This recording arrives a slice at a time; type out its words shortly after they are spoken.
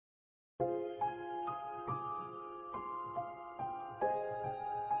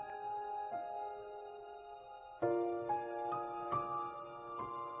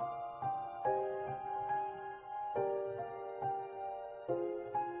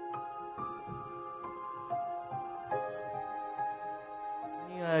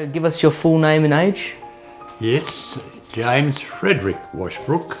Give us your full name and age. Yes, James Frederick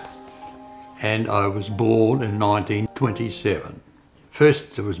Washbrook, and I was born in 1927.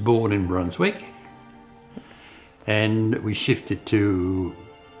 First I was born in Brunswick, and we shifted to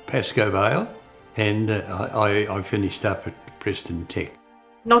Pascoe Vale, and I finished up at Preston Tech.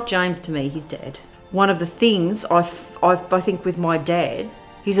 Not James to me, he's dead. One of the things I think with my dad,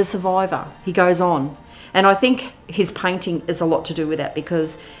 he's a survivor, he goes on. And I think his painting is a lot to do with that,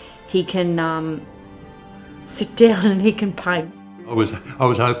 because he can sit down and he can paint. I was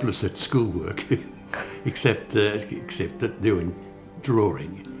hopeless at schoolwork, except at doing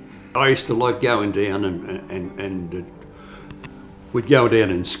drawing. I used to like going down and we'd go down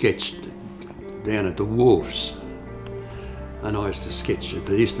and sketch down at the wharfs. And I used to sketch it.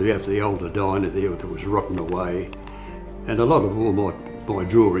 They used to have the older diner there that was rotten away. And a lot of all my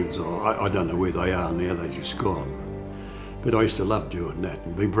drawings, I don't know where they are now, they're just gone. But I used to love doing that.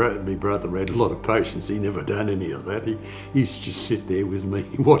 And my brother had a lot of patience, he never done any of that. He used to just sit there with me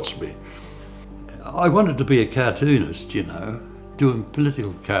and watch me. I wanted to be a cartoonist, you know, doing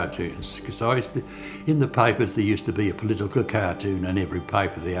political cartoons, because in the papers there used to be a political cartoon in every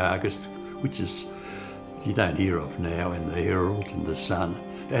paper, the Argus, which is, you don't hear of now, in the Herald and the Sun.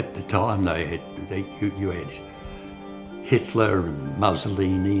 At the time you had Hitler and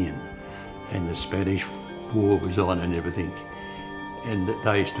Mussolini and the Spanish War was on and everything. And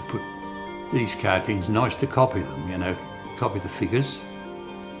they used to put these cartoons, and I used to copy them, you know, copy the figures.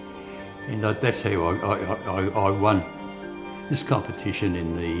 And that's how I won this competition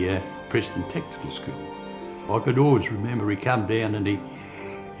in the Preston Technical School. I could always remember he come down and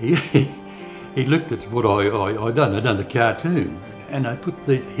he looked at what I'd done a cartoon, and I put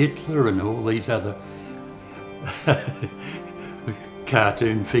the Hitler and all these other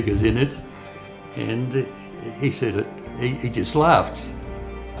cartoon figures in it, and he said it. He just laughed.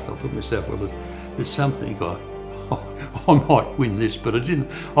 I thought to myself, well, there's something I might win this, but I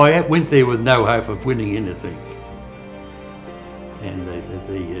didn't. I went there with no hope of winning anything. And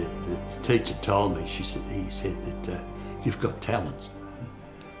the teacher told me, he said that you've got talent,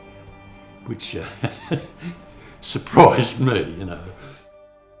 which surprised me, you know.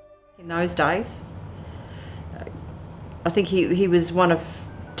 In those days, I think he was one of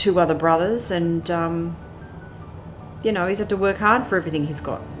two other brothers, and you know, he's had to work hard for everything he's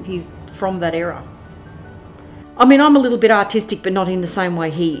got. He's from that era. I mean, I'm a little bit artistic, but not in the same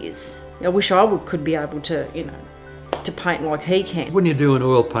way he is. I wish I could be able to, you know, to paint like he can. When you do an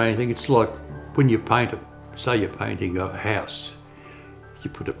oil painting, it's like when you paint say you're painting a house,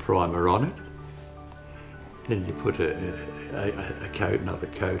 you put a primer on it, then you put a coat, another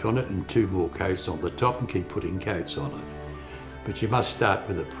coat on it, and two more coats on the top, and keep putting coats on it. But you must start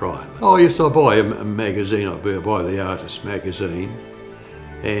with a primer. Oh yes, I buy a magazine, I buy the Artist magazine,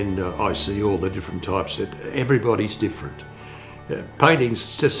 and I see all the different types. That everybody's different.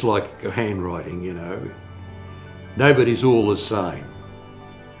 Painting's just like handwriting, you know. Nobody's all the same.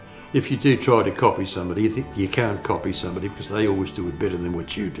 If you do try to copy somebody, you can't copy somebody because they always do it better than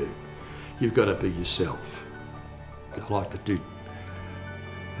what you do. You've got to be yourself. I like to do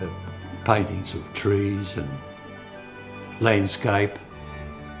paintings of trees and landscape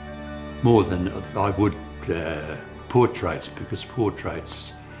more than I would portraits, because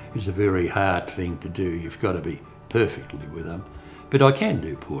portraits is a very hard thing to do. You've got to be perfectly with them. But I can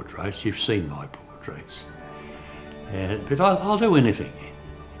do portraits. You've seen my portraits. But I'll do anything.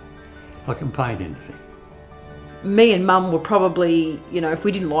 I can paint anything. Me and Mum were probably, you know, if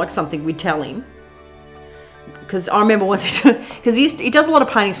we didn't like something, we'd tell him. Because I remember once, because he does a lot of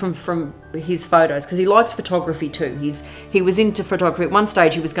paintings from his photos, because he likes photography too. He was into photography. At one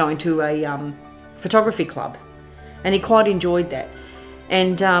stage he was going to a photography club, and he quite enjoyed that.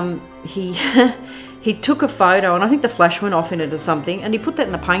 And he took a photo, and I think the flash went off in it or something, and he put that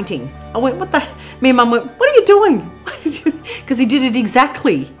in the painting. I went, what the? Me and Mum went, what are you doing? Because he did it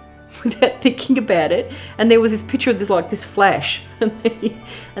exactly without thinking about it. And there was this picture of this flash, and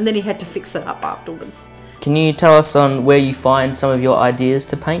then he had to fix it up afterwards. Can you tell us on where you find some of your ideas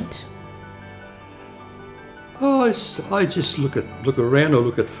to paint? Oh, I just look around, I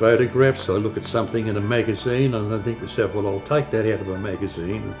look at photographs, I look at something in a magazine, and I think to myself, well, I'll take that out of a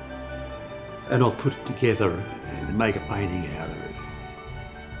magazine and I'll put it together and make a painting out of it.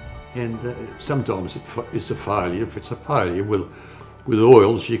 And sometimes it's a failure. If it's a failure, with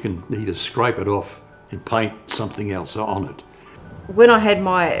oils, you can either scrape it off and paint something else on it. When I had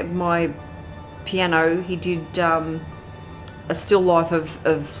my piano, he did a still life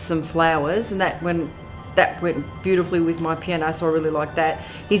of some flowers, and that went beautifully with my piano, so I really like that.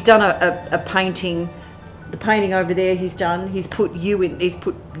 He's done a painting the painting over there he's done, he's put you in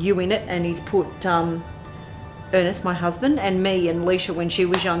it, and he's put Ernest, my husband, and me and Leisha when she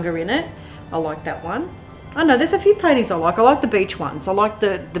was younger in it. I like that one. I know there's a few paintings I like. I like the beach ones. I like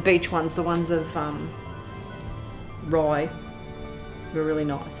the beach ones, the ones of Rye. They're really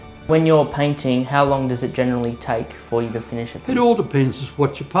nice. When you're painting, how long does it generally take for you to finish a piece? It all depends on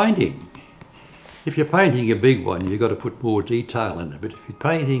what you're painting. If you're painting a big one, you've got to put more detail in it. But if you're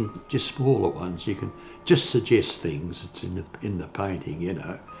painting just smaller ones, you can just suggest things that's in the painting, you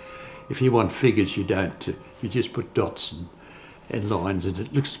know. If you want figures, you don't. You just put dots and lines, and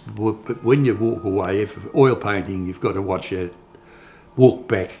it looks. But when you walk away, if oil painting, you've got to watch it. Walk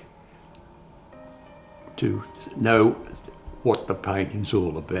back to know what the painting's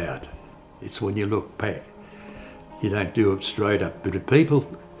all about. It's when you look back. You don't do it straight up. But if people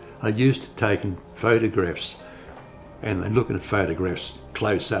are used to taking photographs, and they're looking at photographs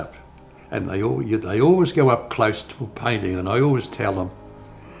close up, and they always go up close to a painting, and I always tell them,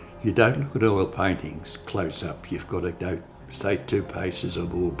 you don't look at oil paintings close up. You've got to go, say, 2 paces or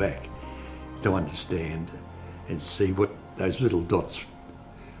more back to understand and see what those little dots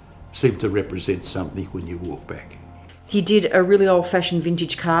seem to represent something when you walk back. He did a really old-fashioned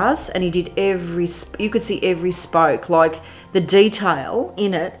vintage cars, and he did you could see every spoke. Like, the detail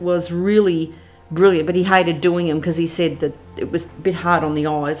in it was really brilliant, but he hated doing them because he said that it was a bit hard on the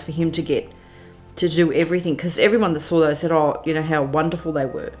eyes for him to do everything, because everyone that saw those said, oh, you know, how wonderful they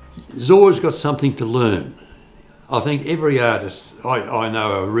were. He's always got something to learn. I think every artist I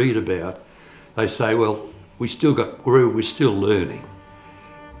know or read about, they say, well, we're still learning.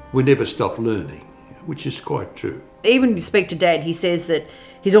 We never stop learning, which is quite true. Even when you speak to Dad, he says that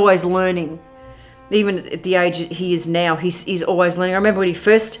he's always learning. Even at the age he is now, he's always learning. I remember when he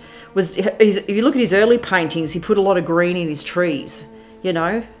first was, if you look at his early paintings, he put a lot of green in his trees, you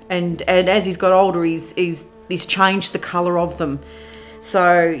know, and as he's got older, he's changed the colour of them.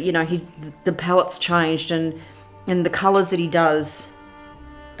 So, you know, the palette's changed, and the colours that he does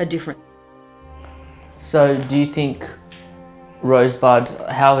are different. So do you think Rosebud,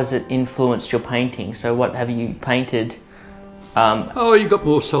 how has it influenced your painting? So what have you painted? You got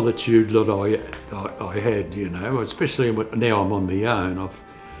more solitude than I had, you know, especially now I'm on my own.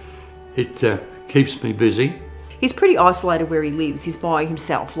 It keeps me busy. He's pretty isolated where he lives. He's by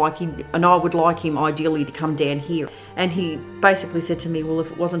himself. And I would like him ideally to come down here. And he basically said to me, well,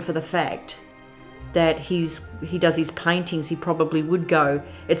 if it wasn't for the fact that he does his paintings, he probably would go.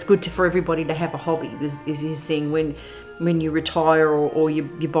 It's good for everybody to have a hobby. This is his thing. When you retire or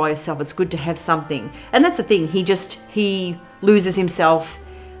you're by yourself, it's good to have something. And that's the thing. He loses himself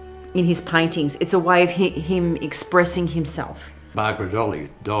in his paintings. It's a way of him expressing himself. Margaret Olley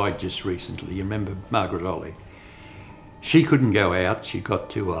died just recently. You remember Margaret Olley? She couldn't go out. She got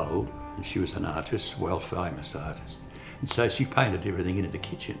too old. And she was an artist, famous artist. And so she painted everything in the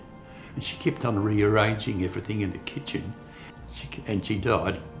kitchen. And she kept on rearranging everything in the kitchen. And she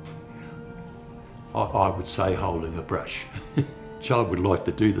died, I would say, holding a brush. So I would like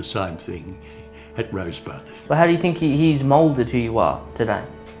to do the same thing at Rosebud. But how do you think he's moulded who you are today?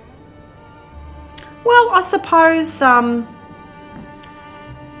 Well, I suppose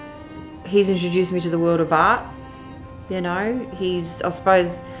he's introduced me to the world of art. You know, I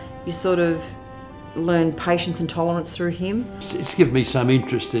suppose you sort of learn patience and tolerance through him. It's given me some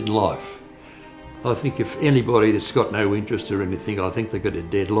interest in life. I think if anybody that's got no interest or anything, I think they've got a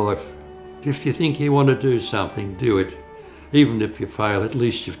dead life. If you think you want to do something, do it. Even if you fail, at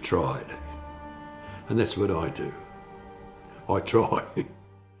least you've tried. And that's what I do. I try.